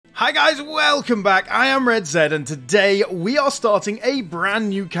Hi guys, welcome back. I am RedZ and today we are starting a brand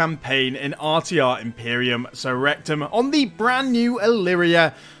new campaign in RTR Imperium Surrectum on the brand new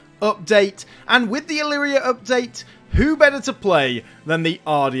Illyria update. And with the Illyria update, who better to play than the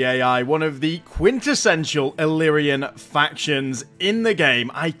Ardiaei, one of the quintessential Illyrian factions in the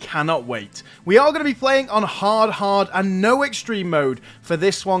game. I cannot wait. We are going to be playing on hard, and no extreme mode for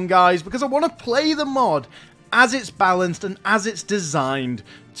this one, guys, because I want to play the mod as it's balanced and as it's designed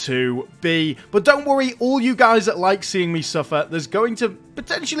to be. But don't worry, all you guys that like seeing me suffer, there's going to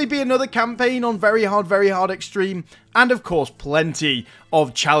potentially be another campaign on very hard extreme, and of course plenty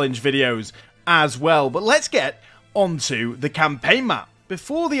of challenge videos as well. But let's get onto the campaign map.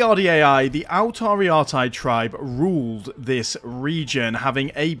 Before the Ardiaei, the Ardiaei tribe ruled this region,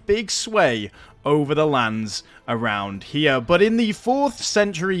 having a big sway over the lands around here. But in the 4th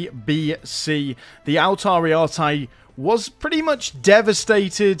century BC, the Ardiaei was pretty much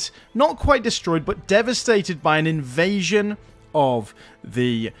devastated, not quite destroyed, but devastated by an invasion of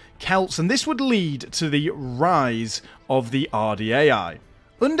the Celts, and this would lead to the rise of the Ardiaei.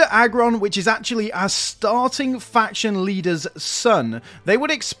 Under Agron, which is actually our starting faction leader's son, they would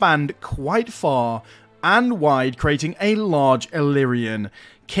expand quite far and wide, creating a large Illyrian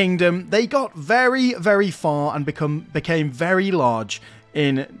kingdom. They got very far and became very large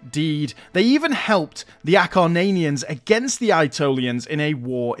indeed. They even helped the Acarnanians against the Aetolians in a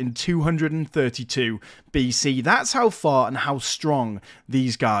war in 232 BC. That's how far and how strong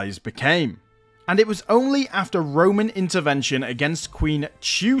these guys became. And it was only after Roman intervention against Queen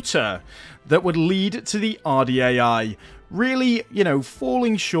Tutor that would lead to the Ardiaei really,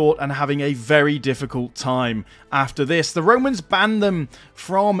 falling short and having a very difficult time after this. The Romans banned them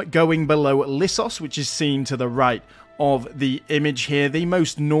from going below Lissos, which is seen to the right of the image here, the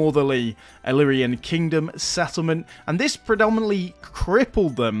most northerly Illyrian kingdom settlement, and this predominantly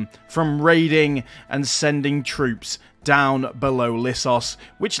crippled them from raiding and sending troops down below Lissos,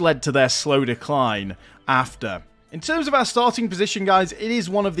 which led to their slow decline after. In terms of our starting position, guys, it is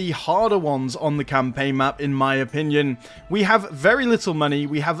one of the harder ones on the campaign map, in my opinion. We have very little money,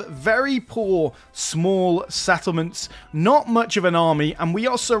 we have very poor, small settlements, not much of an army, and we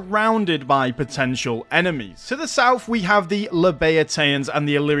are surrounded by potential enemies. To the south, we have the Labaeataeans and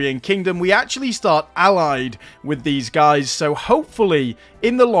the Illyrian kingdom. We actually start allied with these guys, so hopefully,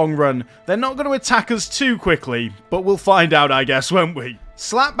 in the long run, they're not going to attack us too quickly, but we'll find out, I guess, won't we?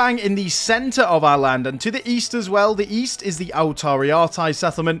 Slap bang in the center of our land, and to the east as well. The east is the Ardiaei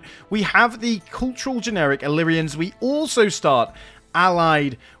settlement. We have the cultural generic Illyrians. We also start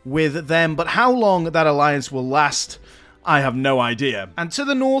allied with them, but how long that alliance will last, I have no idea. And to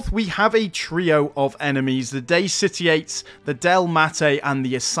the north, we have a trio of enemies, the Daesitiates, the Delmatae, and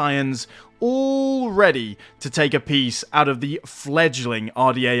the Assyrians, all ready to take a piece out of the fledgling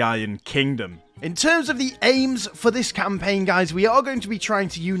Ardiaeian kingdom. In terms of the aims for this campaign, guys, we are going to be trying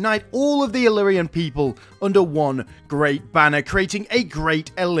to unite all of the Illyrian people under one great banner, creating a great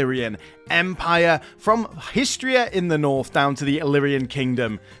Illyrian empire from Histria in the north down to the Illyrian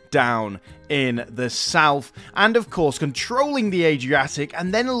kingdom down in the south, and of course controlling the Adriatic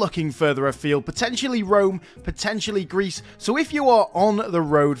and then looking further afield, potentially Rome, potentially Greece. So if you are on the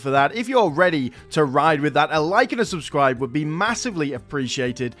road for that, if you're ready to ride with that, a like and a subscribe would be massively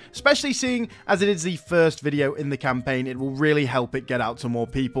appreciated, especially seeing as it is the first video in the campaign. It will really help it get out to more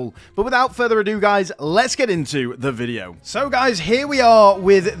people. But without further ado, guys, let's get into the video. So guys, here we are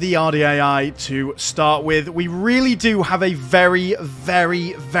with the Ardiaei to start with. We really do have a very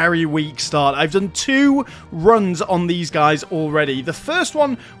weak start. I've done 2 runs on these guys already. The first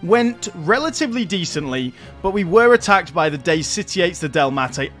one went relatively decently, but we were attacked by the Daesitiates, the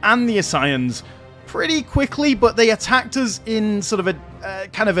Delmatae, and the Assyrians pretty quickly, but they attacked us in sort of a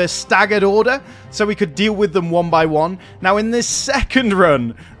kind of a staggered order, so we could deal with them one by one. Now, in this second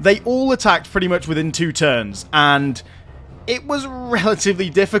run, they all attacked pretty much within 2 turns, and it was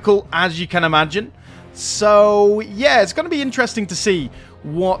relatively difficult, as you can imagine. So, yeah, it's going to be interesting to see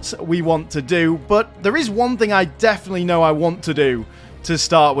what we want to do, but there is one thing I definitely know I want to do to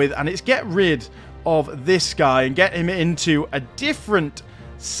start with, and it's get rid of this guy and get him into a different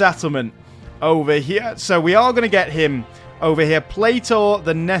settlement over here. So we are going to get him over here, Plator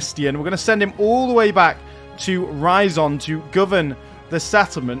the Nestian. We're going to send him all the way back to Rhizon to govern the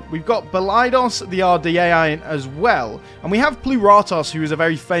settlement. We've got Belidos the Ardiaeian as well, and we have Pluratos, who is a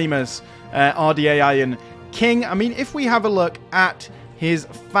very famous Ardiaeian king. I mean, if we have a look at his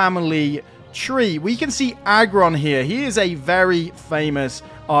family tree, we can see Agron here. He is a very famous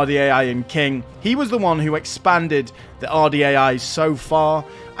Ardiaeian king. He was the one who expanded the Ardiaei so far,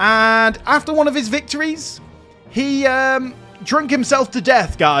 and after one of his victories, he drunk himself to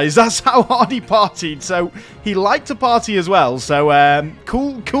death, guys. That's how hard he partied. So he liked to party as well. So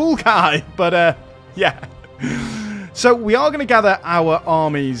cool guy. But yeah. So we are going to gather our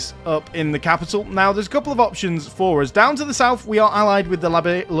armies up in the capital. Now, there's a couple of options for us. Down to the south, we are allied with the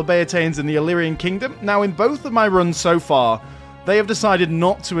Labaetanes and the Illyrian Kingdom. Now, in both of my runs so far, they have decided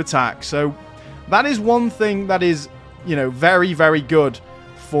not to attack. So that is one thing that is, you know, very, very good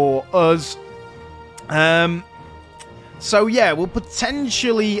for us. So yeah, we'll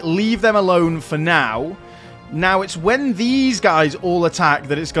potentially leave them alone for now. Now, it's when these guys all attack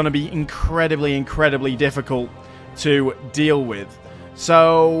that it's going to be incredibly, incredibly difficult to deal with.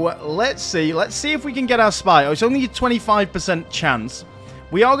 So let's see if we can get our spy. Oh, it's only a 25% chance.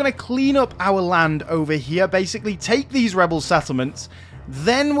 We are going to clean up our land over here, basically take these rebel settlements,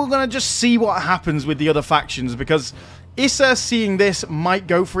 then we're going to just see what happens with the other factions, because Issa, seeing this, might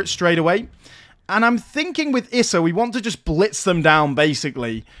go for it straight away. And I'm thinking with Issa, we want to just blitz them down,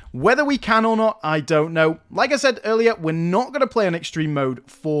 basically. Whether we can or not, I don't know. Like I said earlier, we're not going to play on extreme mode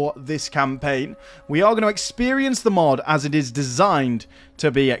for this campaign. We are going to experience the mod as it is designed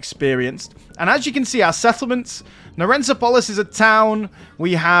to be experienced. And as you can see, our settlements, Narensopolis is a town.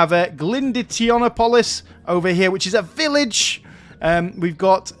 We have Glinditionopolis over here, which is a village. We've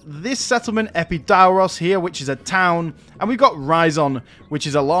got this settlement, Epidauros, here, which is a town. And we've got Rhizon, which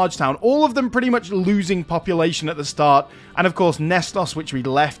is a large town. All of them pretty much losing population at the start. And, of course, Nestos, which we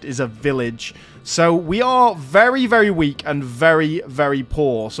left, is a village. So we are very, very weak and very, very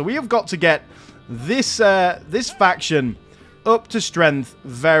poor. So we have got to get this, this faction up to strength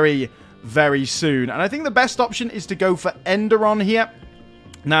very, very soon. And I think the best option is to go for Enderon here.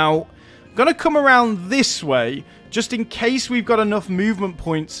 Now, I'm going to come around this way, just in case we've got enough movement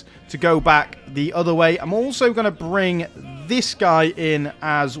points to go back the other way. I'm also going to bring this guy in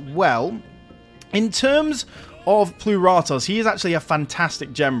as well. In terms of Pluratos, he is actually a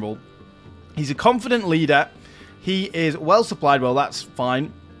fantastic general. He's a confident leader. He is well supplied. Well, that's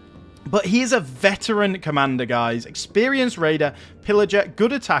fine. But he is a veteran commander, guys. Experienced raider, pillager,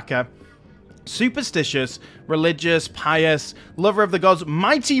 good attacker, superstitious, religious, pious, lover of the gods,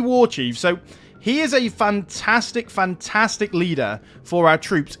 mighty war chief. So he is a fantastic, fantastic leader for our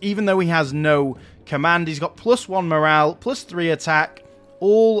troops, even though he has no command. He's got +1 morale, +3 attack,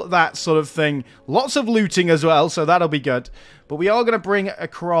 all that sort of thing. Lots of looting as well, so that'll be good. But we are going to bring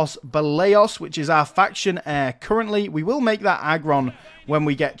across Baleos, which is our faction heir currently. We will make that Agron when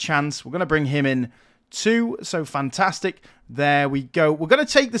we get chance. We're going to bring him in too, so fantastic. There we go. We're going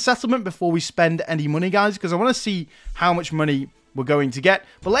to take the settlement before we spend any money, guys, because I want to see how much money we're going to get.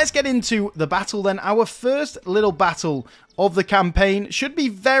 But let's get into the battle then. Our first little battle of the campaign should be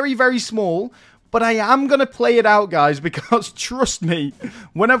very, very small, but I am going to play it out, guys, because trust me,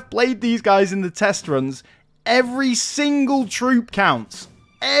 when I've played these guys in the test runs, every single troop counts.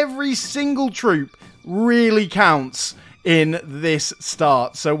 Every single troop really counts in this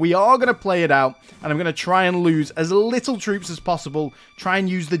start. So we are going to play it out, and I'm going to try and lose as little troops as possible, try and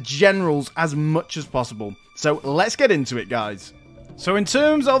use the generals as much as possible. So let's get into it, guys. So in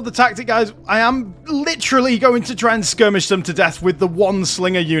terms of the tactic, guys, I am literally going to try and skirmish them to death with the one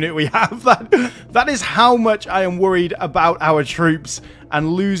slinger unit we have. That is how much I am worried about our troops and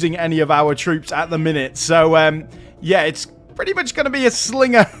losing any of our troops at the minute. So, yeah, it's pretty much going to be a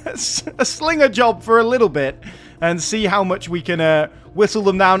slinger job for a little bit and see how much we can whittle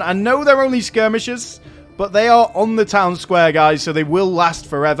them down. I know they're only skirmishers, but they are on the town square, guys, so they will last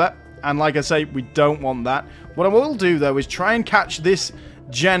forever. And like I say, we don't want that. What I will do, though, is try and catch this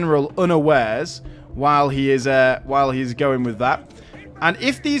general unawares while he is going with that. And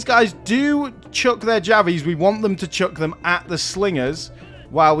if these guys do chuck their javies, we want them to chuck them at the slingers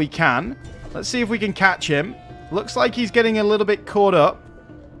while we can. Let's see if we can catch him. Looks like he's getting a little bit caught up.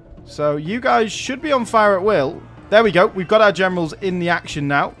 So you guys should be on fire at will. There we go. We've got our generals in the action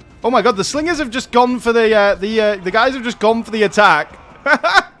now. Oh my god, the slingers have just gone for the guys have just gone for the attack.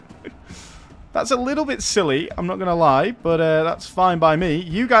 That's a little bit silly, I'm not going to lie, but that's fine by me.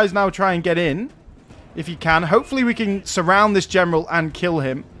 You guys now try and get in, if you can. Hopefully we can surround this general and kill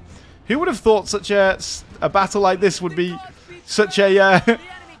him. Who would have thought such a battle like this would be such a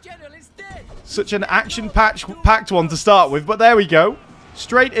such an action-packed one to start with? But there we go.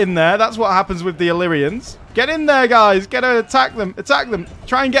 Straight in there. That's what happens with the Illyrians. Get in there, guys. Attack them. Attack them.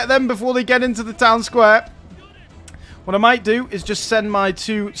 Try and get them before they get into the town square. What I might do is just send my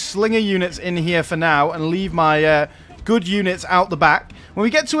 2 slinger units in here for now and leave my good units out the back. When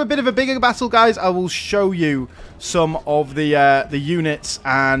we get to a bit of a bigger battle, guys, I will show you some of the units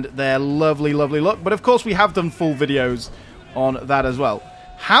and their lovely, lovely look. But, of course, we have done full videos on that as well.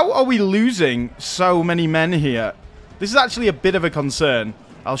 How are we losing so many men here? This is actually a bit of a concern.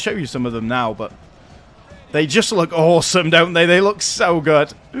 I'll show you some of them now, but they just look awesome, don't they? They look so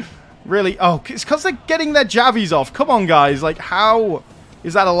good. Really? Oh, it's because they're getting their javies off. Come on, guys. Like, how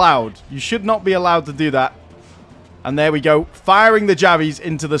is that allowed? You should not be allowed to do that. And there we go. Firing the javies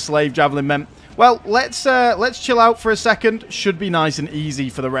into the slave javelin men. Well, let's chill out for a second. Should be nice and easy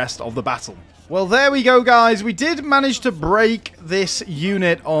for the rest of the battle. Well, there we go, guys. We did manage to break this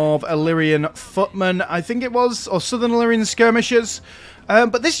unit of Illyrian footmen, I think it was, or Southern Illyrian skirmishers.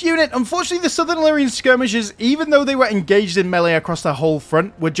 But this unit, unfortunately, the Southern Illyrian skirmishers, even though they were engaged in melee across the whole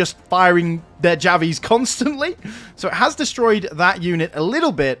front, were just firing their javies constantly. So it has destroyed that unit a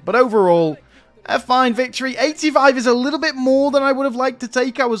little bit, but overall, a fine victory. 85 is a little bit more than I would have liked to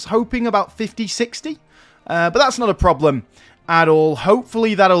take. I was hoping about 50, 60. But that's not a problem at all.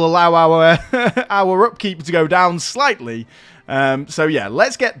 Hopefully that'll allow our our upkeep to go down slightly. So yeah,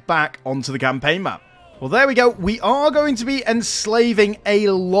 let's get back onto the campaign map. Well, there we go. We are going to be enslaving a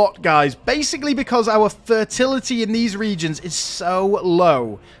lot, guys. Basically because our fertility in these regions is so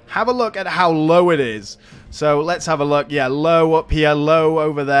low. Have a look at how low it is. So let's have a look. Yeah, low up here, low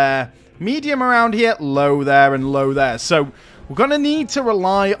over there. Medium around here, low there, and low there. So we're going to need to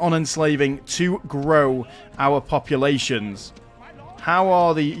rely on enslaving to grow our populations. How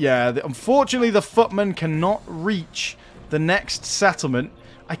are the... Yeah, unfortunately, the footmen cannot reach the next settlement.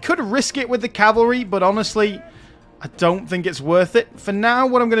 I could risk it with the cavalry, but honestly, I don't think it's worth it. For now,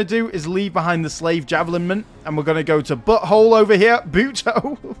 what I'm going to do is leave behind the slave javelinmen, and we're going to go to Butthole over here.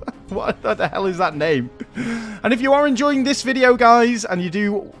 Buto. What the hell is that name? And if you are enjoying this video, guys, and you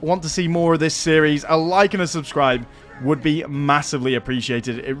do want to see more of this series, a like and a subscribe would be massively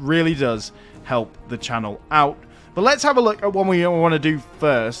appreciated. It really does help the channel out. But let's have a look at what we want to do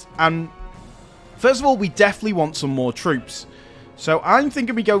first. And first of all, we definitely want some more troops. So I'm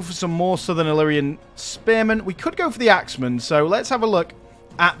thinking we go for some more Southern Illyrian spearmen. We could go for the axemen. So let's have a look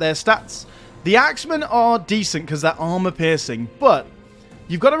at their stats. The axemen are decent because they're armor piercing. But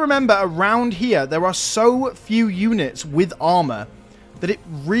you've got to remember, around here, there are so few units with armor that it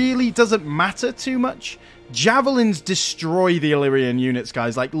really doesn't matter too much. Javelins destroy the Illyrian units,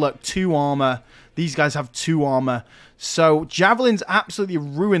 guys. Like, look, 2 armor. These guys have 2 armor. So javelins absolutely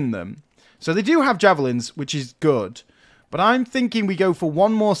ruin them. So they do have javelins, which is good. But I'm thinking we go for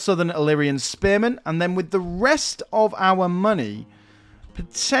one more Southern Illyrian spearman. And then with the rest of our money,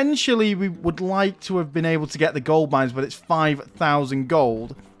 potentially we would like to have been able to get the gold mines, but it's 5,000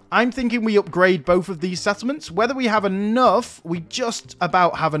 gold. I'm thinking we upgrade both of these settlements. Whether we have enough, we just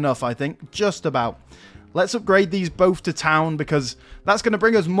about have enough, I think. Just about. Let's upgrade these both to town because that's going to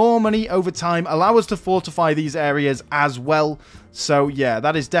bring us more money over time, allow us to fortify these areas as well. So yeah,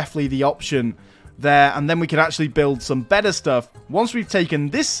 that is definitely the option there. And then we can actually build some better stuff once we've taken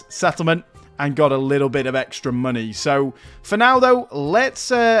this settlement and got a little bit of extra money. So for now, though, let's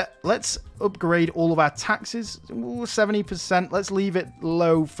upgrade all of our taxes. Ooh, 70%. Let's leave it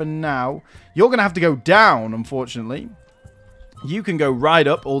low for now. You're going to have to go down, unfortunately. You can go right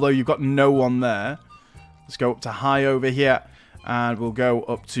up, although you've got no one there. Let's go up to high over here, and we'll go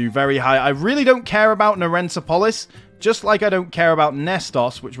up to very high. I really don't care about Narentapolis, just like I don't care about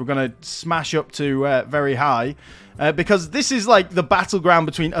Nestos, which we're going to smash up to very high, because this is like the battleground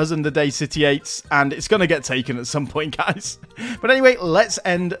between us and the Day City-8s, and it's going to get taken at some point, guys. But anyway, let's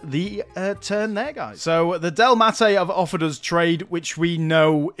end the turn there, guys. So the Delmate have offered us trade, which we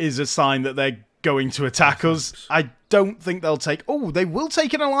know is a sign that they're going to attack us. I don't think they'll take... Oh, they will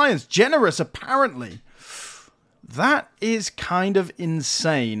take an alliance. Generous, apparently. That is kind of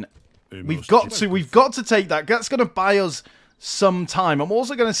insane. We've got to take that. That's going to buy us some time. I'm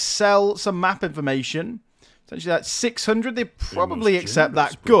also going to sell some map information. Essentially, that's 600. They probably accept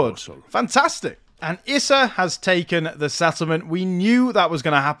that. Good. Fantastic. And Issa has taken the settlement. We knew that was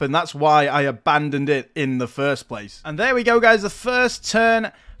going to happen. That's why I abandoned it in the first place. And there we go, guys. The first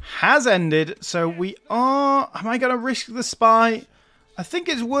turn has ended. So we are... Am I going to risk the spy? I think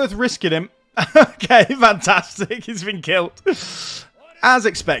it's worth risking him. Okay, fantastic. He's been killed. As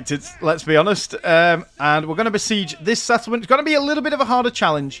expected, let's be honest. And we're going to besiege this settlement. It's going to be a little bit of a harder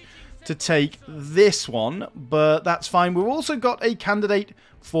challenge to take this one, but that's fine. We've also got a candidate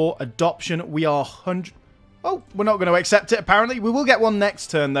for adoption. We are 100... Oh, we're not going to accept it, apparently. We will get one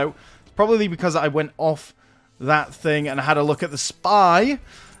next turn, though. Probably because I went off that thing and had a look at the spy.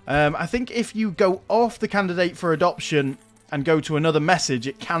 I think if you go off the candidate for adoption and go to another message,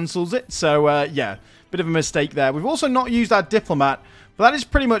 it cancels it. So, yeah, bit of a mistake there. We've also not used our diplomat, but that is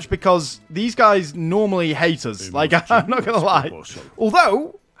pretty much because these guys normally hate us. Like, I'm not going to lie.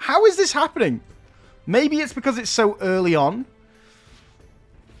 Although, how is this happening? Maybe it's because it's so early on.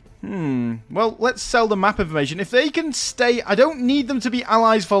 Well, let's sell the map information. If they can stay... I don't need them to be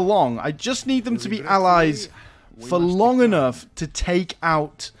allies for long. I just need them to be allies for long enough to take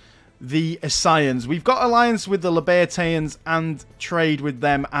out the Assyrians. We've got alliance with the Labateans and trade with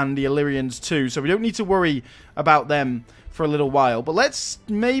them and the Illyrians too. So we don't need to worry about them for a little while. But let's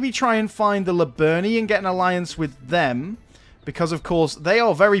maybe try and find the Liburni and get an alliance with them. Because, of course, they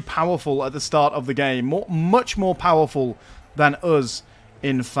are very powerful at the start of the game. Much more powerful than us,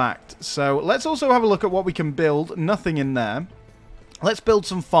 in fact. So let's also have a look at what we can build. Nothing in there. Let's build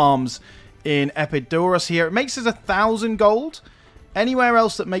some farms in Epidaurus here. It makes us 1,000 gold. Anywhere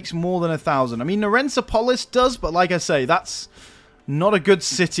else that makes more than 1,000. I mean, Narensopolis does, but like I say, that's not a good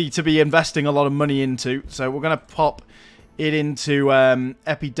city to be investing a lot of money into. So we're going to pop it into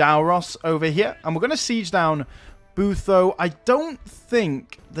Epidauros over here. And we're going to siege down Butho. I don't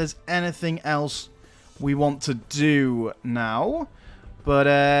think there's anything else we want to do now.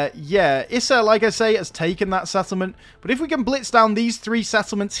 But, yeah, Issa, like I say, has taken that settlement. But if we can blitz down these 3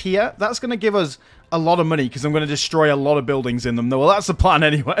 settlements here, that's going to give us a lot of money because I'm going to destroy a lot of buildings in them. Well, that's the plan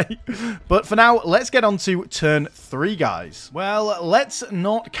anyway. But for now, let's get on to turn 3, guys. Well, let's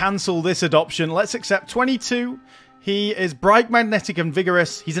not cancel this adoption. Let's accept 22. He is bright, magnetic, and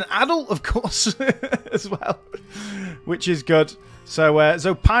vigorous. He's an adult, of course, as well, which is good. So,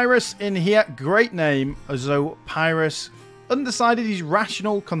 Zopyrus in here. Great name, Zopyrus. Undecided, he's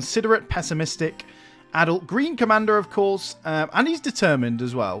rational, considerate, pessimistic, adult. Green commander, of course, and he's determined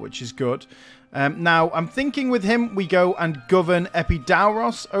as well, which is good. Now, I'm thinking with him, we go and govern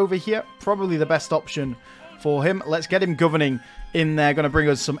Epidauros over here. Probably the best option for him. Let's get him governing in there. Going to bring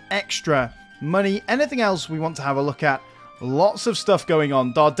us some extra money. Anything else we want to have a look at? Lots of stuff going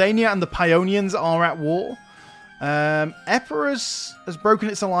on. Dardania and the Paeonians are at war. Epirus has broken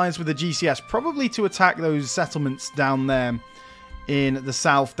its alliance with the GCS, probably to attack those settlements down there in the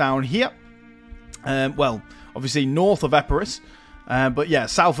south down here. Well, obviously north of Epirus, but yeah,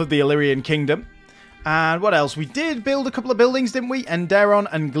 south of the Illyrian kingdom. And what else? We did build a couple of buildings, didn't we? Enderon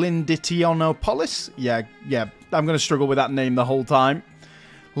and Glinditionopolis. Yeah, I'm going to struggle with that name the whole time.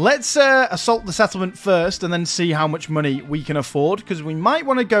 Let's assault the settlement first and then see how much money we can afford, because we might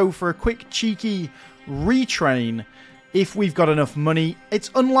want to go for a quick, cheeky retrain if we've got enough money. It's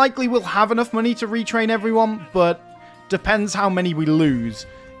unlikely we'll have enough money to retrain everyone, but depends how many we lose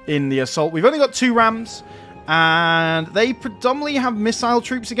in the assault. We've only got 2 rams, and they predominantly have missile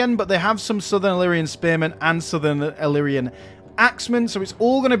troops again, but they have some Southern Illyrian spearmen and Southern Illyrian axemen, so it's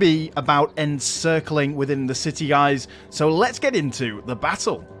all going to be about encircling within the city, guys. So let's get into the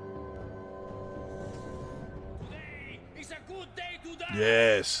battle. Today is a good day to die.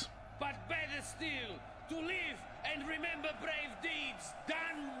 Yes. But better still, to live and remember brave deeds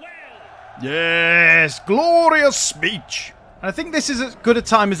done well. Yes, glorious speech. I think this is as good a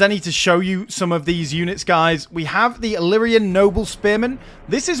time as any to show you some of these units, guys. We have the Illyrian Noble Spearmen.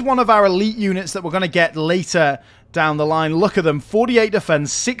 This is one of our elite units that we're going to get later down the line. Look at them. 48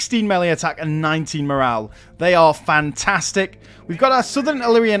 defense, 16 melee attack, and 19 morale. They are fantastic. We've got our Southern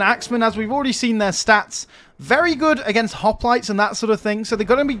Illyrian Axemen, as we've already seen their stats. Very good against hoplites and that sort of thing. So they're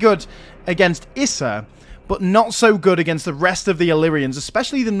going to be good against Issa, but not so good against the rest of the Illyrians,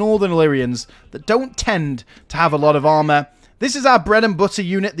 especially the Northern Illyrians that don't tend to have a lot of armor. This is our bread and butter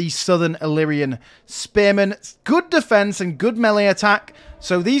unit, the Southern Illyrian Spearmen. Good defense and good melee attack.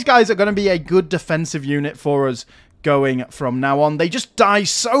 So these guys are going to be a good defensive unit for us going from now on. They just die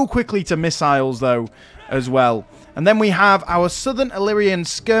so quickly to missiles, though, as well. And then we have our Southern Illyrian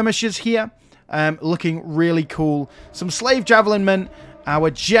skirmishers here, looking really cool. Some slave javelin men.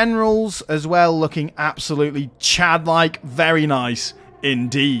 Our generals as well, looking absolutely Chad-like. Very nice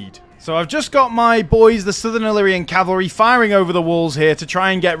indeed. So I've just got my boys, the Southern Illyrian Cavalry, firing over the walls here to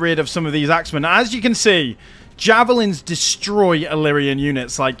try and get rid of some of these axemen. As you can see, javelins destroy Illyrian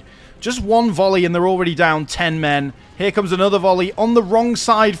units. Like, just one volley and they're already down 10 men. Here comes another volley on the wrong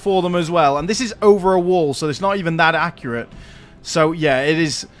side for them as well. And this is over a wall, so it's not even that accurate. So, yeah, it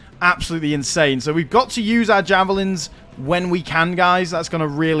is absolutely insane. So we've got to use our javelins when we can, guys. That's going to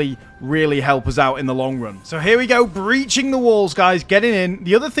really, really help us out in the long run. So here we go, breaching the walls, guys, getting in.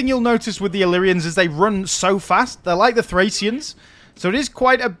 The other thing you'll notice with the Illyrians is they run so fast. They're like the Thracians. So it is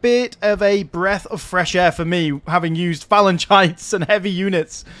quite a bit of a breath of fresh air for me, having used phalangites and heavy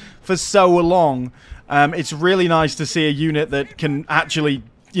units for so long. It's really nice to see a unit that can actually,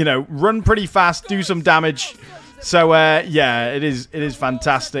 you know, run pretty fast, do some damage. So, yeah, it is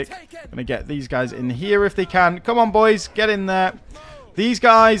fantastic. Gonna get these guys in here if they can. Come on, boys, get in there. These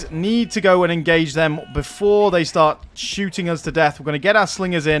guys need to go and engage them before they start shooting us to death. We're going to get our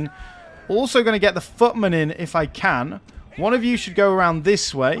slingers in. Also going to get the footmen in if I can. One of you should go around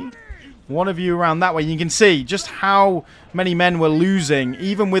this way. One of you around that way. You can see just how many men we're losing,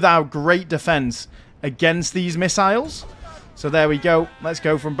 even with our great defense against these missiles. So there we go. Let's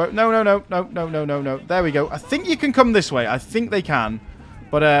go from both. No. There we go. I think you can come this way. I think they can.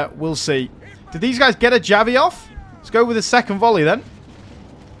 But we'll see. Did these guys get a Javi off? Let's go with a second volley then.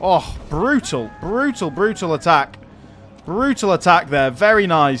 Oh, brutal. Brutal attack. Brutal attack there. Very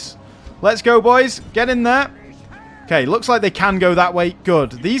nice. Let's go, boys. Get in there. Okay, looks like they can go that way.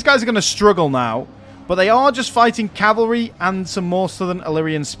 Good. These guys are going to struggle now. But they are just fighting cavalry and some more southern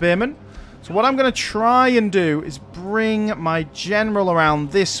Illyrian spearmen. So what I'm going to try and do is bring my general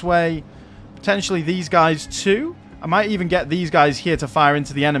around this way. Potentially these guys too. I might even get these guys here to fire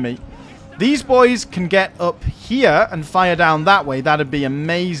into the enemy. These boys can get up here and fire down that way. That'd be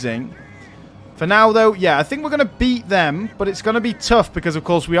amazing. For now, though, yeah, I think we're going to beat them. But it's going to be tough because, of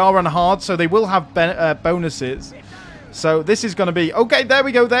course, we are on hard. So they will have bonuses. So this is going to be... Okay, there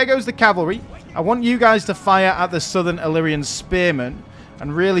we go. There goes the cavalry. I want you guys to fire at the southern Illyrian spearmen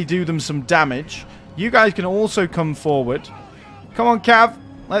and really do them some damage. You guys can also come forward. Come on, Cav.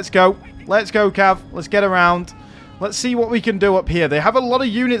 Let's go. Let's go, Cav. Let's get around. Let's see what we can do up here. They have a lot of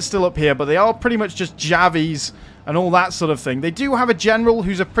units still up here, but they are pretty much just Javis and all that sort of thing. They do have a general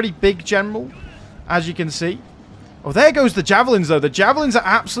who's a pretty big general, as you can see. Oh, there goes the javelins, though. The javelins are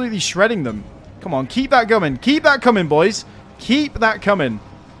absolutely shredding them. Come on, keep that coming. Keep that coming, boys. Keep that coming.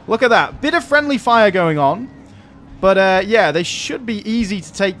 Look at that. Bit of friendly fire going on. But, yeah, they should be easy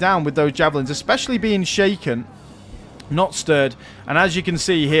to take down with those javelins, especially being shaken, not stirred. And as you can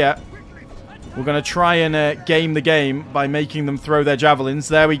see here, we're going to try and game the game by making them throw their javelins.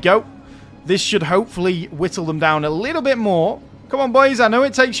 There we go. This should hopefully whittle them down a little bit more. Come on, boys. I know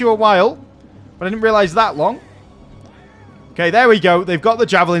it takes you a while, but I didn't realize that long. Okay, there we go. They've got the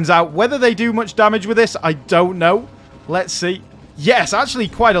javelins out. Whether they do much damage with this, I don't know. Let's see. Yes, actually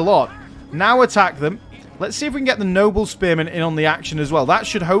quite a lot. Now attack them. Let's see if we can get the noble spearmen in on the action as well. That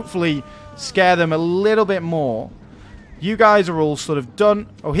should hopefully scare them a little bit more. You guys are all sort of done.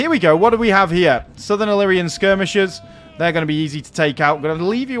 Oh, here we go. What do we have here? Southern Illyrian skirmishers. They're going to be easy to take out. I'm going to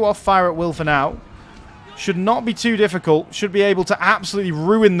leave you off fire at will for now. Should not be too difficult. Should be able to absolutely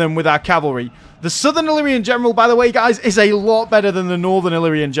ruin them with our cavalry. The Southern Illyrian General, by the way, guys, is a lot better than the Northern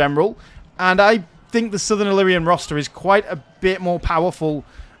Illyrian General. And I think the Southern Illyrian roster is quite a bit more powerful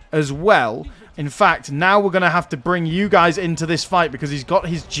as well. In fact, now we're going to have to bring you guys into this fight because he's got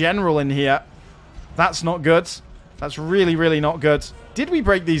his general in here. That's not good. That's really, really not good. Did we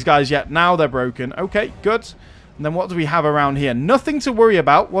break these guys yet? Now they're broken. Okay, good. And then what do we have around here? Nothing to worry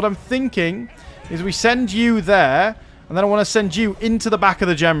about. What I'm thinking is we send you there, and then I want to send you into the back of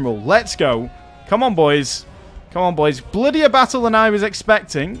the general. Let's go. Come on, boys. Come on, boys. Bloodier battle than I was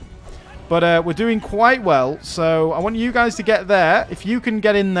expecting, but we're doing quite well. So I want you guys to get there. If you can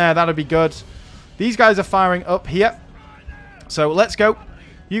get in there, that'll be good. These guys are firing up here. So let's go.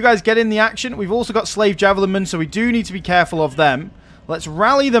 You guys get in the action. We've also got slave javelinmen, so we do need to be careful of them. Let's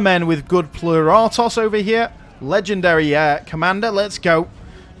rally the men with good Pluratos over here. Legendary commander. Let's go.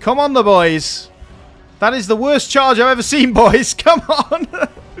 Come on, the boys. That is the worst charge I've ever seen, boys. Come on.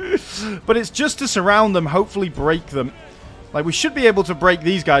 But it's just to surround them, hopefully break them. Like, we should be able to break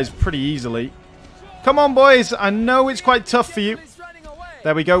these guys pretty easily. Come on, boys. I know it's quite tough for you.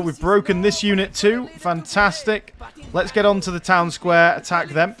 There we go. We've broken this unit too. Fantastic. Let's get on to the town square. Attack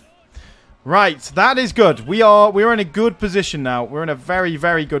them. Right. That is good. We're in a good position now. We're in a very,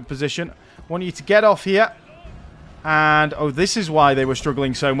 very good position. I want you to get off here. And, oh, this is why they were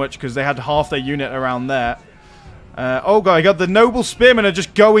struggling so much, because they had half their unit around there. Oh, God, the noble spearmen are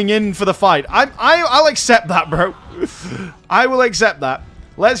just going in for the fight. I'll accept that, bro. I will accept that.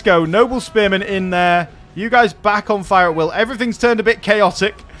 Let's go. Noble spearmen in there. You guys back on fire at will. Everything's turned a bit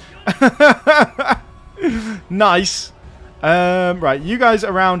chaotic. Nice. Right, you guys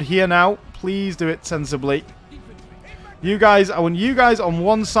around here now. Please do it sensibly. You guys, I want you guys on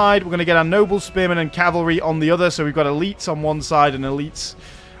one side. We're going to get our noble spearmen and cavalry on the other. So we've got elites on one side and elites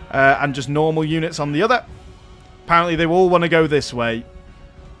and just normal units on the other. Apparently they all want to go this way.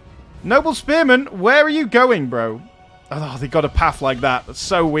 Noble spearmen, where are you going, bro? Oh, they got a path like that. That's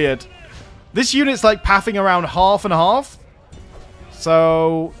so weird. This unit's like pathing around half and half.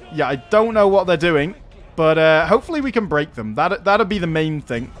 So, yeah, I don't know what they're doing. But hopefully we can break them. That'll be the main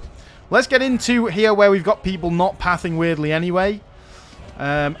thing. Let's get into here where we've got people not pathing weirdly anyway.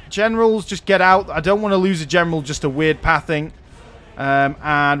 Generals, just get out. I don't want to lose a general just to weird pathing.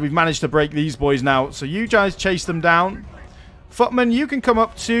 And we've managed to break these boys now. So you guys chase them down. Footman, you can come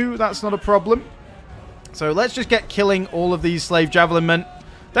up too. That's not a problem. So let's just get killing all of these slave javelin men.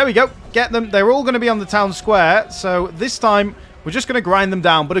 There we go. Get them. They're all going to be on the town square. So this time, we're just going to grind them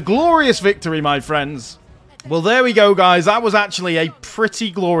down. But a glorious victory, my friends. Well, there we go, guys. That was actually a pretty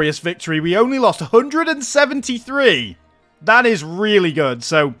glorious victory. We only lost 173. That is really good.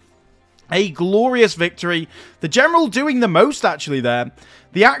 So, a glorious victory. The general doing the most, actually, there.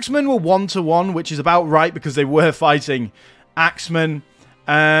 The Axemen were 1-1, which is about right because they were fighting Axemen.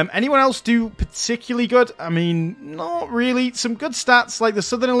 Anyone else do particularly good? I mean, not really. Some good stats, like the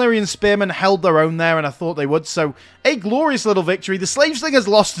Southern Illyrian Spearmen held their own there, and I thought they would. So, a glorious little victory. The Slave Slingers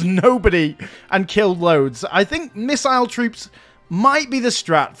lost nobody and killed loads. I think missile troops might be the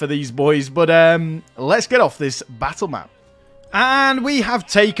strat for these boys, but let's get off this battle map. And we have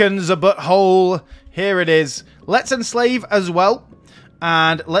taken the butthole. Here it is. Let's enslave as well.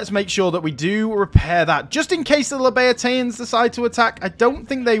 And let's make sure that we do repair that. Just in case the Labaeteans decide to attack. I don't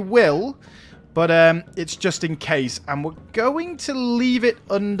think they will. But it's just in case. And we're going to leave it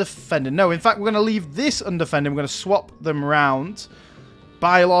undefended. No, in fact, we're going to leave this undefended. We're going to swap them around.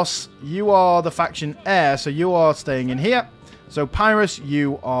 Bylos, you are the faction heir. So you are staying in here. So Pyrrhus,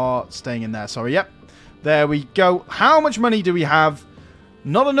 you are staying in there. Sorry, yep. There we go. How much money do we have?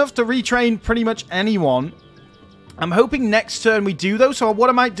 Not enough to retrain pretty much anyone. I'm hoping next turn we do, though. So what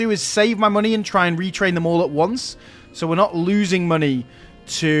I might do is save my money and try and retrain them all at once. So we're not losing money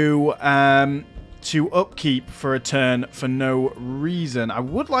to upkeep for a turn for no reason. I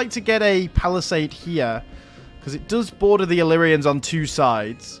would like to get a palisade here, because it does border the Illyrians on two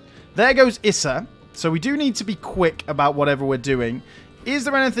sides. There goes Issa. So we do need to be quick about whatever we're doing. Is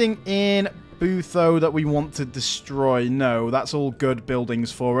there anything in Butho that we want to destroy? No, that's all good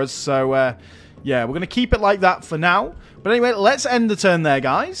buildings for us. So, yeah, we're going to keep it like that for now. But anyway, let's end the turn there,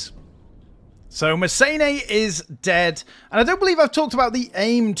 guys. So, Messene is dead. And I don't believe I've talked about the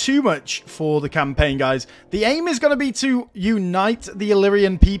aim too much for the campaign, guys. The aim is going to be to unite the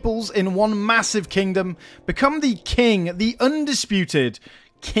Illyrian peoples in one massive kingdom. Become the king, the undisputed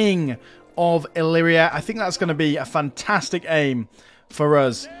king of Illyria. I think that's going to be a fantastic aim for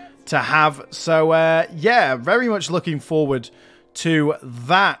us to have. So, yeah, very much looking forward to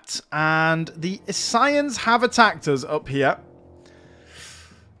that. And the Isaians have attacked us up here.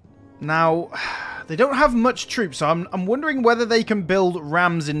 Now, they don't have much troops, so I'm wondering whether they can build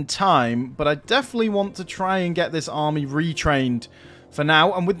rams in time, but I definitely want to try and get this army retrained for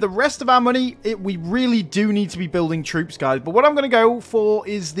now. And with the rest of our money, we really do need to be building troops, guys. But what I'm going to go for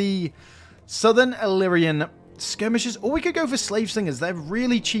is the Southern Illyrian skirmishers, or we could go for slave slingers. They're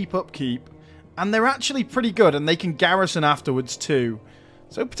really cheap upkeep. And they're actually pretty good, and they can garrison afterwards too.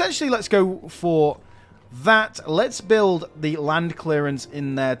 So potentially let's go for that. Let's build the land clearance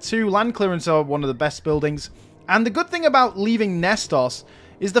in there too. Land clearance are one of the best buildings. And the good thing about leaving Nestos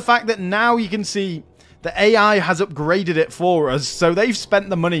is the fact that now you can see the AI has upgraded it for us. So they've spent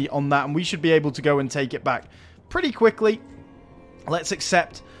the money on that, and we should be able to go and take it back pretty quickly. Let's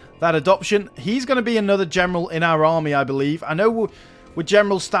accept that adoption. He's going to be another general in our army, I believe. I know we're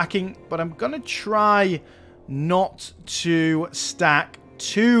general stacking, but I'm going to try not to stack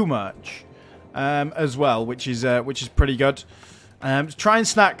too much as well, which is pretty good. Try and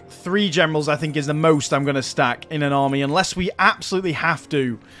stack 3 generals, I think, is the most I'm going to stack in an army, unless we absolutely have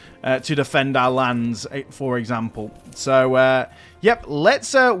to defend our lands, for example. So, yep,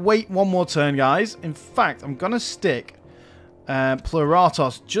 let's wait one more turn, guys. In fact, I'm going to stick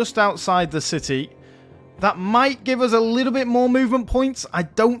Pleuratos just outside the city. That might give us a little bit more movement points. I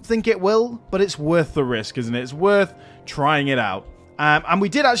don't think it will, but it's worth the risk, isn't it? It's worth trying it out. And we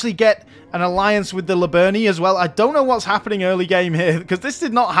did actually get an alliance with the Liburni as well. I don't know what's happening early game here, because this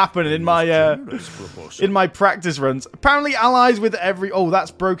did not happen in my practice runs. Apparently allies with every... Oh, that's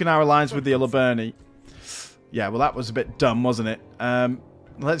broken our alliance with the Liburni. Yeah, well, that was a bit dumb, wasn't it?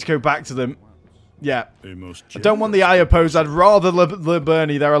 Let's go back to them. Yeah, I don't want the Iapodes. I'd rather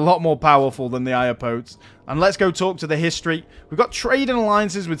Liburni. They're a lot more powerful than the Iapodes. And let's go talk to the history. We've got trade and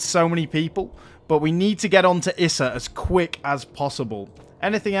alliances with so many people, but we need to get on to Issa as quick as possible.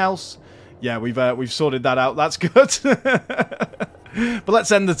 Anything else? Yeah, we've sorted that out. That's good. But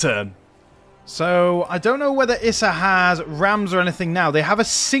let's end the turn. So, I don't know whether Issa has rams or anything now. They have a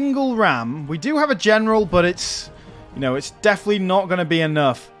single ram. We do have a general, but it's, you know, it's definitely not going to be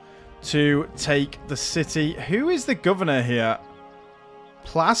enough to take the city. Who is the governor here?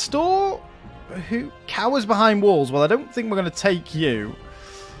 Plastor? Who cowers behind walls? Well, I don't think we're going to take you.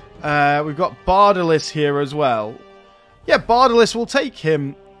 We've got Bardalis here as well. Yeah, Bardalis will take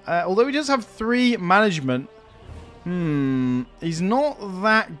him. Although he does have 3 management. He's not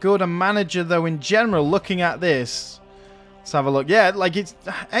that good a manager, though, in general, looking at this. Let's have a look. Yeah, like, it's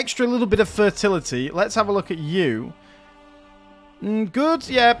extra little bit of fertility. Let's have a look at you. Good,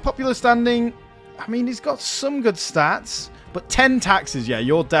 yeah, popular standing. I mean, he's got some good stats. But 10 taxes, yeah,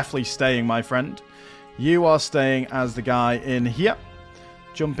 you're definitely staying, my friend. You are staying as the guy in here.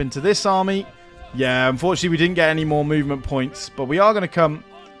 Jump into this army. Yeah, unfortunately, we didn't get any more movement points. But we are going to come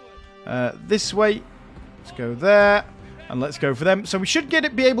this way. Let's go there. And let's go for them. So we should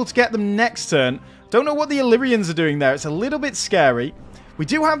be able to get them next turn. Don't know what the Illyrians are doing there. It's a little bit scary. We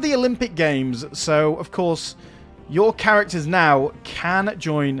do have the Olympic Games. So, of course, your characters now can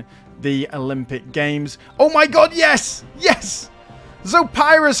join the Olympic Games. Oh my god, yes! Yes!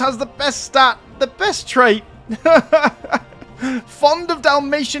 Zopyrus has the best stat, the best trait. Fond of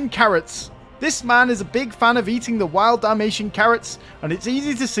Dalmatian carrots. This man is a big fan of eating the wild Dalmatian carrots, and it's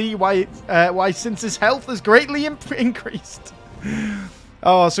easy to see why since his health has greatly increased.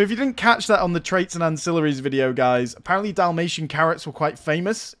 Oh, so if you didn't catch that on the traits and ancillaries video, guys, apparently Dalmatian carrots were quite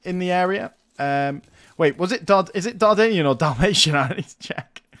famous in the area. Wait, is it Dardanian or Dalmatian? I need to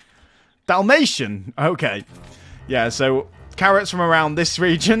check. Dalmatian. Okay. Yeah, so carrots from around this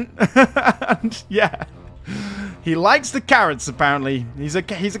region. And yeah. He likes the carrots, apparently. He's a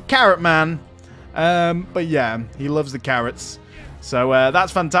carrot man. But yeah, he loves the carrots. So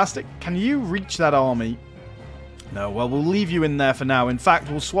that's fantastic. Can you reach that army? No, well, we'll leave you in there for now. In fact,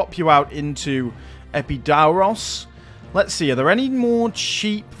 we'll swap you out into Epidauros. Let's see, are there any more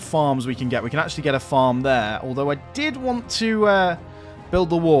cheap farms we can get? We can actually get a farm there. Although I did want to build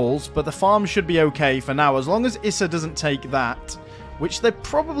the walls, but the farm should be okay for now, as long as Issa doesn't take that, which they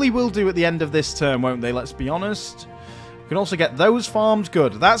probably will do at the end of this term, won't they? Let's be honest. We can also get those farms.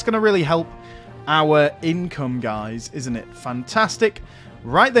 Good. That's going to really help our income, guys, isn't it? Fantastic.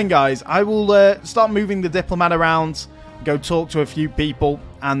 Right then, guys, I will start moving the diplomat around, go talk to a few people,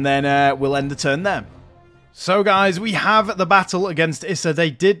 and then we'll end the turn there. So, guys, we have the battle against Issa. They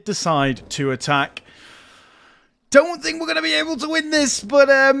did decide to attack. Don't think we're going to be able to win this, but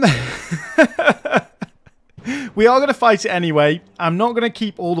we are going to fight it anyway. I'm not going to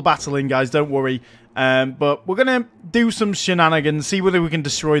keep all the battle in, guys, don't worry. But we're going to do some shenanigans, see whether we can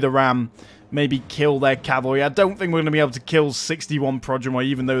destroy the ram, maybe kill their cavalry. I don't think we're going to be able to kill 61 Prodromoi,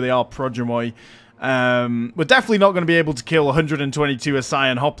 even though they are Prodromoi. We're definitely not going to be able to kill 122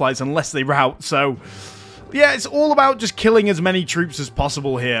 Asai and Hoplites unless they rout, so yeah, it's all about just killing as many troops as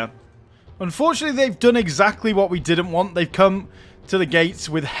possible here. Unfortunately, they've done exactly what we didn't want. They've come to the gates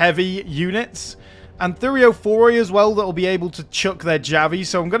with heavy units. And Thuriophori as well that will be able to chuck their Javi.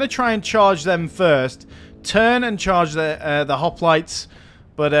 So I'm going to try and charge them first. Turn and charge the Hoplites.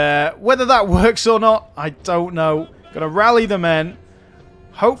 But whether that works or not, I don't know. Going to rally the men.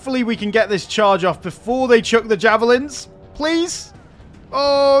 Hopefully we can get this charge off before they chuck the Javelins. Please?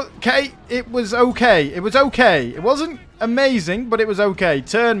 Okay. It was okay. It was okay. It wasn't amazing, but it was okay.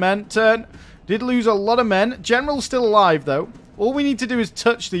 Turn, men. Turn. Did lose a lot of men. General's still alive, though. All we need to do is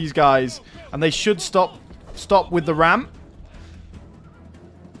touch these guys, and they should stop with the ram.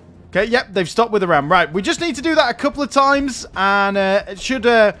 Okay, yep, they've stopped with the ram. Right, we just need to do that a couple of times, and it should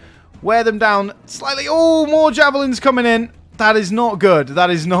wear them down slightly. Oh, more javelins coming in. That is not good.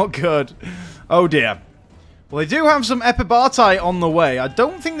 That is not good. Oh, dear. Well, they do have some Epibartai on the way. I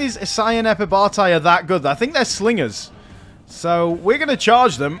don't think these Isaian Epibartai are that good. I think they're slingers. So, we're going to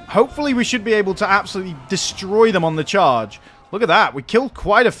charge them. Hopefully, we should be able to absolutely destroy them on the charge. Look at that. We killed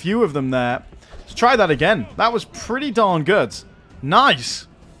quite a few of them there. Let's try that again. That was pretty darn good. Nice.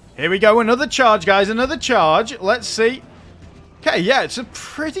 Here we go. Another charge, guys. Another charge. Let's see. Okay, yeah, it's a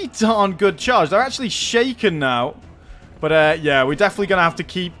pretty darn good charge. They're actually shaken now. But, yeah, we're definitely going to have to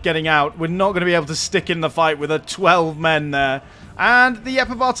keep getting out. We're not going to be able to stick in the fight with 12 men there. And the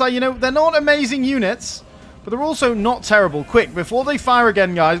Epibartai, you know, they're not amazing units, but they're also not terrible. Quick, before they fire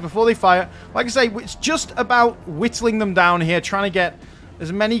again, guys, before they fire, like I say, it's just about whittling them down here, trying to get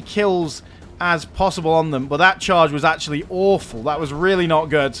as many kills as possible on them. But that charge was actually awful. That was really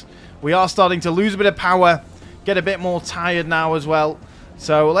not good. We are starting to lose a bit of power, get a bit more tired now as well.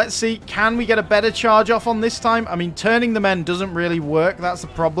 So let's see, can we get a better charge off on this time? I mean, turning the men doesn't really work. That's the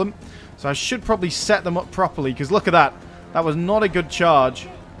problem. So I should probably set them up properly, because look at that. That was not a good charge.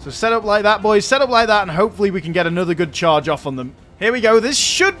 So set up like that, boys. Set up like that, and hopefully we can get another good charge off on them. Here we go. This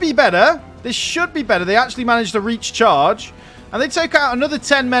should be better. This should be better. They actually managed to reach charge. And they take out another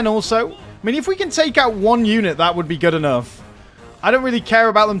 10 men also. I mean, if we can take out one unit, that would be good enough. I don't really care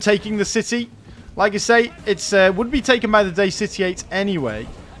about them taking the city. Like I say, it's would be taken by the Day Cityates anyway.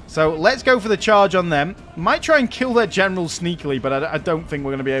 So let's go for the charge on them. Might try and kill their general sneakily, but I don't think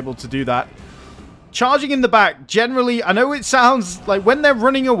we're going to be able to do that. Charging in the back, generally, I know it sounds like when they're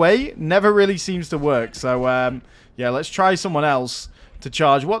running away, never really seems to work. So, yeah, let's try someone else. to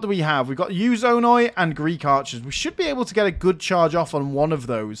charge. What do we have? We've got Uzonoi and Greek archers. We should be able to get a good charge off on one of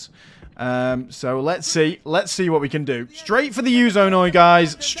those. So let's see. Let's see what we can do. Straight for the Uzonoi,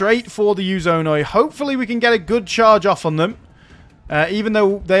 guys. Straight for the Uzonoi. Hopefully we can get a good charge off on them. Even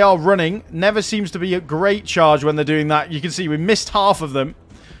though they are running, never seems to be a great charge when they're doing that. You can see we missed half of them.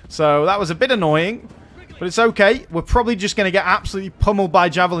 So that was a bit annoying. But it's okay. We're probably just going to get absolutely pummeled by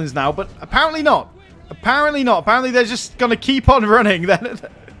javelins now. But apparently not. Apparently not. Apparently they're just going to keep on running. They're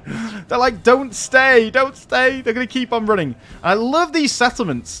like, don't stay. Don't stay. They're going to keep on running. I love these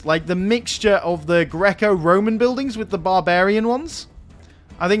settlements. Like the mixture of the Greco-Roman buildings with the barbarian ones.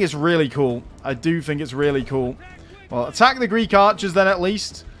 I think it's really cool. I do think it's really cool. Well, attack the Greek archers then at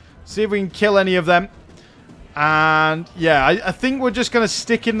least. See if we can kill any of them. And yeah, I think we're just going to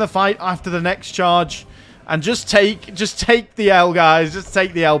stick in the fight after the next charge. And just take the L, guys. Just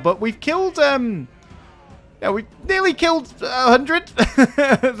take the L. But we've killed, yeah, we nearly killed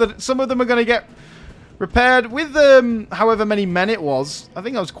 100. Some of them are going to get repaired with, however many men it was. I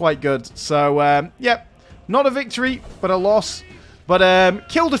think that was quite good. So, yeah, not a victory, but a loss. But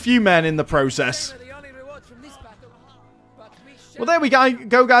killed a few men in the process. Well, there we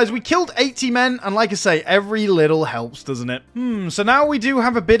go, guys. We killed 80 men, and like I say, every little helps, doesn't it? So now we do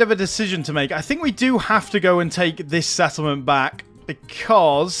have a bit of a decision to make. I think we do have to go and take this settlement back,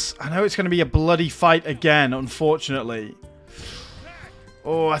 because I know it's going to be a bloody fight again, unfortunately.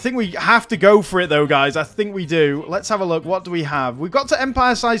 Oh, I think we have to go for it, though, guys. I think we do. Let's have a look. What do we have? We've got to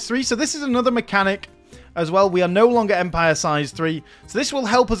Empire Size 3, so this is another mechanic as well. We are no longer Empire Size 3. So this will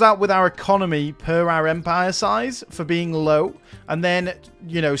help us out with our economy per our Empire size for being low. And then,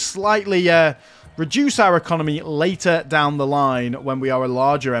 you know, slightly reduce our economy later down the line when we are a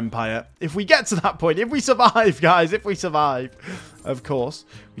larger empire. If we get to that point. If we survive, guys. If we survive, of course.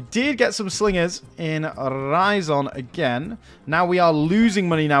 We did get some slingers in Raison again. Now we are losing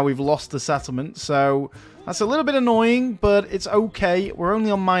money now we've lost the settlement. So that's a little bit annoying, but it's okay. We're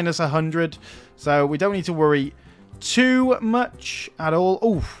only on minus 100. So we don't need to worry too much at all.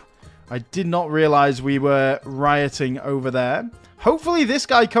 Oh, I did not realize we were rioting over there. Hopefully this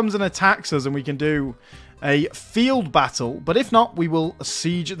guy comes and attacks us and we can do a field battle. But if not, we will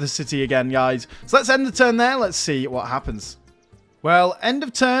siege the city again, guys. So let's end the turn there. Let's see what happens. Well, end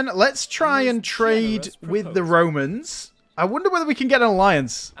of turn. Let's try and trade with the Romans. I wonder whether we can get an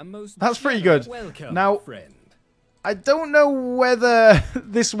alliance. That's pretty good. Now, I don't know whether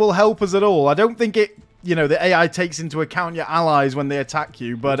this will help us at all. I don't think it, you know, the AI takes into account your allies when they attack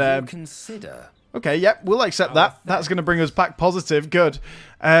you. But consider. Okay, yep, we'll accept that. That's going to bring us back positive. Good.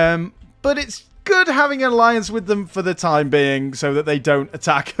 But it's good having an alliance with them for the time being so that they don't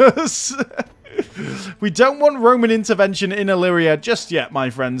attack us. We don't want Roman intervention in Illyria just yet, my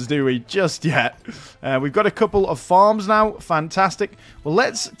friends, do we? Just yet. We've got a couple of farms now. Fantastic. Well,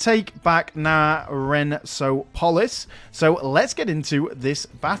 let's take back Narensopolis. So let's get into this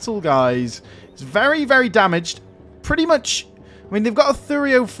battle, guys. It's very, very damaged. Pretty much, I mean, they've got a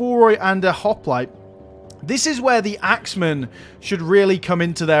Thurio-Foroi and a Hoplite. This is where the Axemen should really come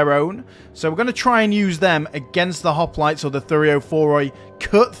into their own. So we're going to try and use them against the Hoplites or the Thurio-Foroi.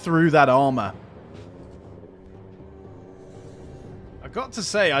 Cut through that armor. I've got to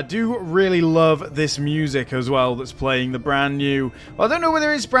say, I do really love this music as well that's playing, the brand new. Well, I don't know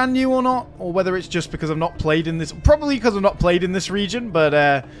whether it's brand new or not, or whether it's just because I've not played in this. Probably because I've not played in this region, but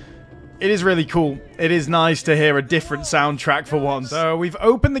it is really cool. It is nice to hear a different soundtrack for once. So we've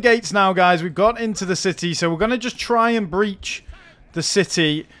opened the gates now, guys. We've got into the city, so we're going to just try and breach the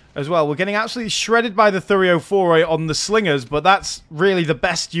city as well. We're getting absolutely shredded by the Thurio-Foroi on the slingers, but that's really the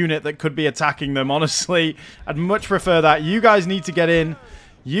best unit that could be attacking them, honestly. I'd much prefer that. You guys need to get in.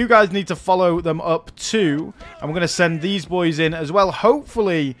 You guys need to follow them up too. And we're going to send these boys in as well.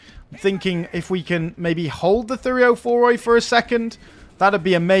 Hopefully, I'm thinking if we can maybe hold the Thurio-Foroi for a second, that'd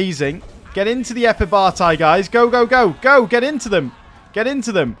be amazing. Get into the Epibartai, guys. Go, go, go. Go, get into them. Get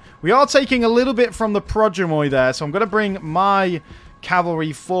into them. We are taking a little bit from the Prodromoi there, so I'm going to bring my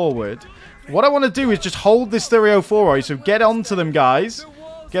cavalry forward. What I want to do is just hold this Thurio-Foroi, so get onto them, guys.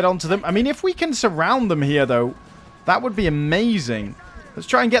 Get onto them. I mean, if we can surround them here, though, that would be amazing. Let's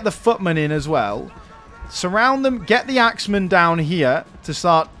try and get the footmen in as well. Surround them. Get the axemen down here to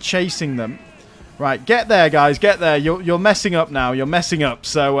start chasing them. Right, get there, guys. Get there. You're messing up now. You're messing up.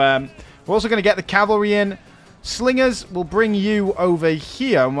 So, we're also going to get the cavalry in. Slingers will bring you over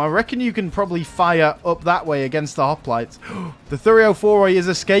here. And I reckon you can probably fire up that way against the hoplites. The Thurio-Foroi is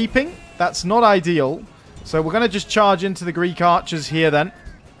escaping. That's not ideal. So we're going to just charge into the Greek archers here then.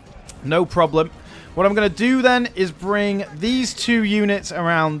 No problem. What I'm going to do then is bring these two units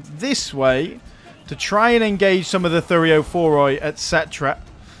around this way to try and engage some of the Thureophoroi, etc.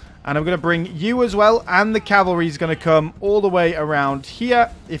 And I'm going to bring you as well, and the cavalry is going to come all the way around here,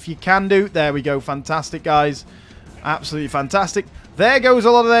 if you can do. There we go. Fantastic, guys. Absolutely fantastic. There goes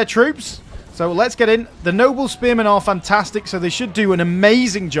a lot of their troops. So let's get in. The noble spearmen are fantastic, so they should do an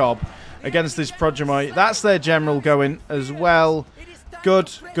amazing job against this Progomoi. That's their general going as well.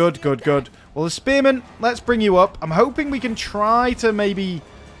 Good, good, good, good. Well, the spearmen, let's bring you up. I'm hoping we can try to maybe,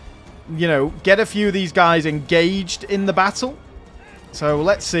 you know, get a few of these guys engaged in the battle. So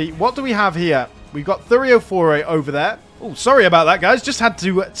let's see. What do we have here? We've got Thureophoroi over there. Oh, sorry about that, guys. Just had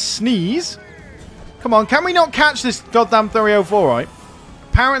to sneeze. Come on, can we not catch this goddamn Thureophoroi?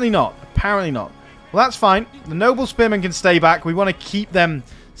 Apparently not. Apparently not. Well, that's fine. The noble spearmen can stay back. We want to keep them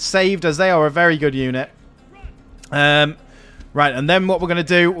saved as they are a very good unit. Right, and then what we're going to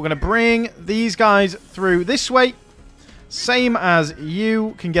do, we're going to bring these guys through this way. Same as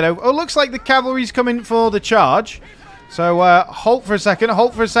you can get over. Oh, looks like the cavalry's coming for the charge. So, halt for a second.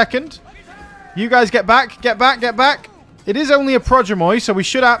 Halt for a second. You guys get back. Get back. Get back. It is only a Progomoi, so we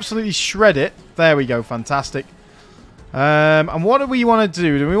should absolutely shred it. There we go. Fantastic. And what do we want to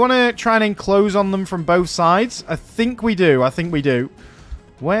do? Do we want to try and enclose on them from both sides? I think we do. I think we do.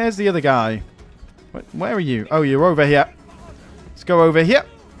 Where's the other guy? Where are you? Oh, you're over here. Let's go over here.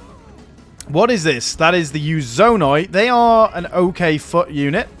 What is this? That is the Uzonoi. They are an okay foot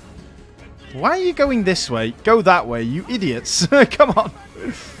unit. Why are you going this way? Go that way, you idiots. Come on.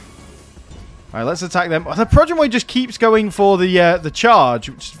 Alright, let's attack them. The Progomoi just keeps going for the charge,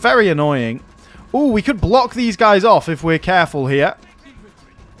 which is very annoying. Ooh, we could block these guys off if we're careful here.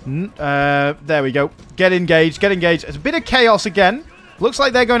 There we go. Get engaged, get engaged. It's a bit of chaos again. Looks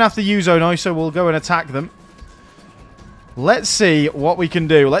like they're going after Uzonoi, so we'll go and attack them. Let's see what we can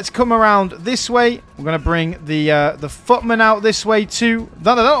do. Let's come around this way. We're going to bring the footmen out this way too.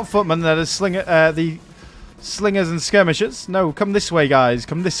 No, they're not footmen. They're the slingers and skirmishers. No, come this way, guys.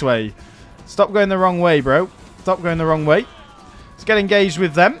 Come this way. Stop going the wrong way, bro. Stop going the wrong way. Let's get engaged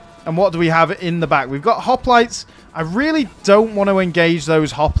with them. And what do we have in the back? We've got hoplites. I really don't want to engage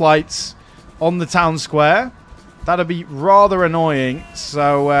those hoplites on the town square. That'd be rather annoying.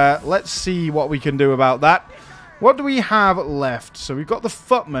 So let's see what we can do about that. What do we have left? So we've got the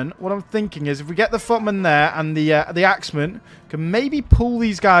footmen. What I'm thinking is if we get the footmen there and the axemen, can maybe pull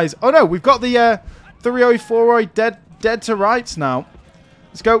these guys. Oh no, we've got the Thureophoroi dead to rights now.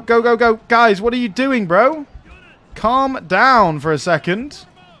 Let's go, go, go, go. Guys, what are you doing, bro? Calm down for a second.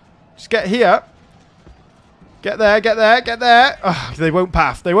 Just get here. Get there, get there, get there. Oh, they won't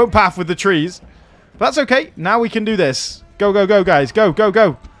path. They won't path with the trees. But that's okay. Now we can do this. Go, go, go, guys. Go, go,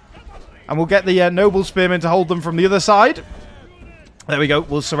 go. And we'll get the noble spearmen to hold them from the other side. There we go.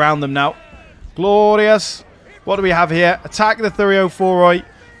 We'll surround them now. Glorious. What do we have here? Attack the Thureophoroi.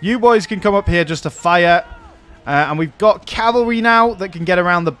 You boys can come up here just to fire. And we've got cavalry now that can get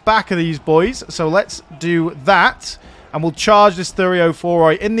around the back of these boys. So let's do that. And we'll charge this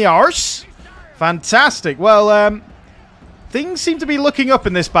Thureophoroi in the arse. Fantastic. Well, things seem to be looking up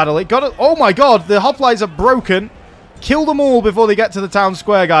in this battle. It got. Oh my god, the hoplites are broken. Kill them all before they get to the town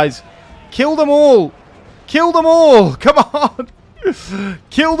square, guys. Kill them all. Kill them all. Come on.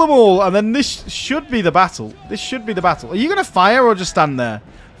 Kill them all. And then this should be the battle. This should be the battle. Are you going to fire or just stand there?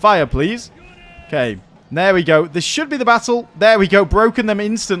 Fire, please. Okay. There we go. This should be the battle. There we go. Broken them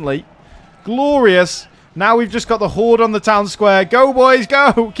instantly. Glorious. Now we've just got the horde on the town square. Go, boys.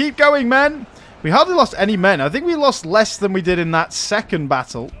 Go. Keep going, men. We hardly lost any men. I think we lost less than we did in that second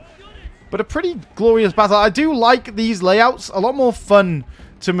battle. But a pretty glorious battle. I do like these layouts. A lot more fun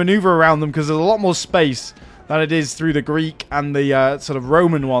to maneuver around them because there's a lot more space than it is through the Greek and the sort of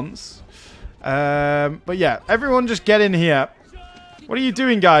Roman ones. But yeah, everyone just get in here. What are you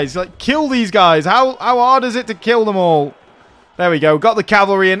doing, guys? Like, kill these guys. How hard is it to kill them all? There we go. Got the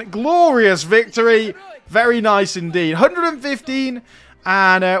cavalry in. Glorious victory. Very nice indeed. 115.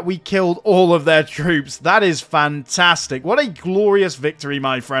 And we killed all of their troops. That is fantastic. What a glorious victory,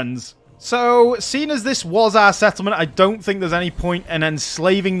 my friends. So, seeing as this was our settlement, I don't think there's any point in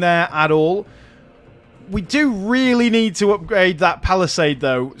enslaving there at all. We do really need to upgrade that palisade,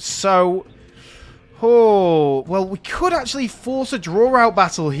 though. So, oh, well, we could actually force a draw-out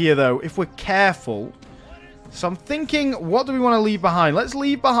battle here, though, if we're careful. So I'm thinking, what do we want to leave behind? Let's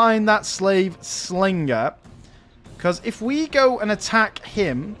leave behind that slave slinger. Because if we go and attack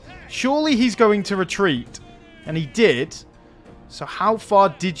him, surely he's going to retreat. And he did. So how far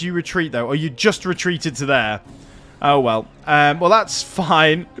did you retreat, though? Or you just retreated to there? Oh, well. Well, that's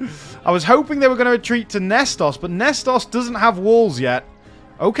fine. I was hoping they were going to retreat to Nestos, but Nestos doesn't have walls yet.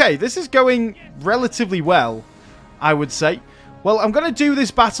 Okay, this is going relatively well, I would say. Well, I'm going to do this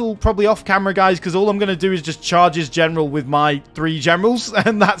battle probably off camera, guys, because all I'm going to do is just charge his general with my 3 generals,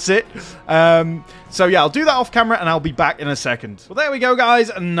 and that's it. So yeah, I'll do that off camera, and I'll be back in a second. Well, there we go, guys.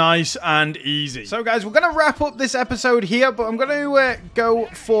 Nice and easy. So, guys, we're going to wrap up this episode here, but I'm going to go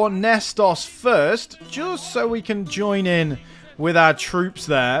for Nestos first, just so we can join in with our troops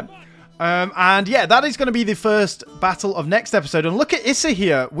there. And yeah, that is going to be the first battle of next episode. And look at Issa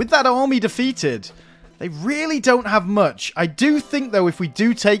here, with that army defeated. They really don't have much. I do think, though, if we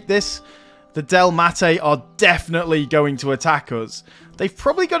do take this, the Delmate are definitely going to attack us. They've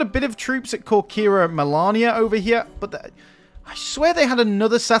probably got a bit of troops at Corkira Melania over here, but I swear they had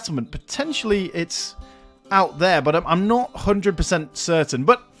another settlement. Potentially it's out there, but I'm not 100% certain.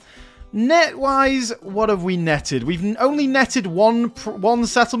 But net-wise, what have we netted? We've only netted one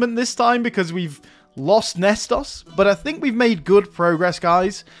settlement this time because we've lost Nestos, but I think we've made good progress,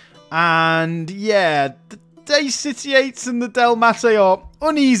 guys. And yeah, the Day Citiates and the Delmate are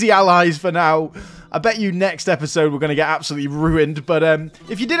uneasy allies for now. I bet you next episode we're going to get absolutely ruined. But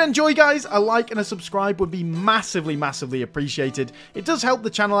if you did enjoy, guys, a like and a subscribe would be massively, massively appreciated. It does help the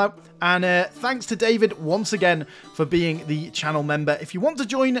channel out. And thanks to David once again for being the channel member. If you want to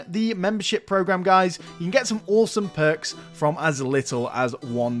join the membership program, guys, you can get some awesome perks from as little as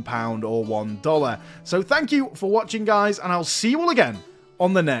 £1 or $1. So thank you for watching, guys, and I'll see you all again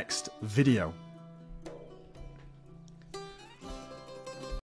on the next video.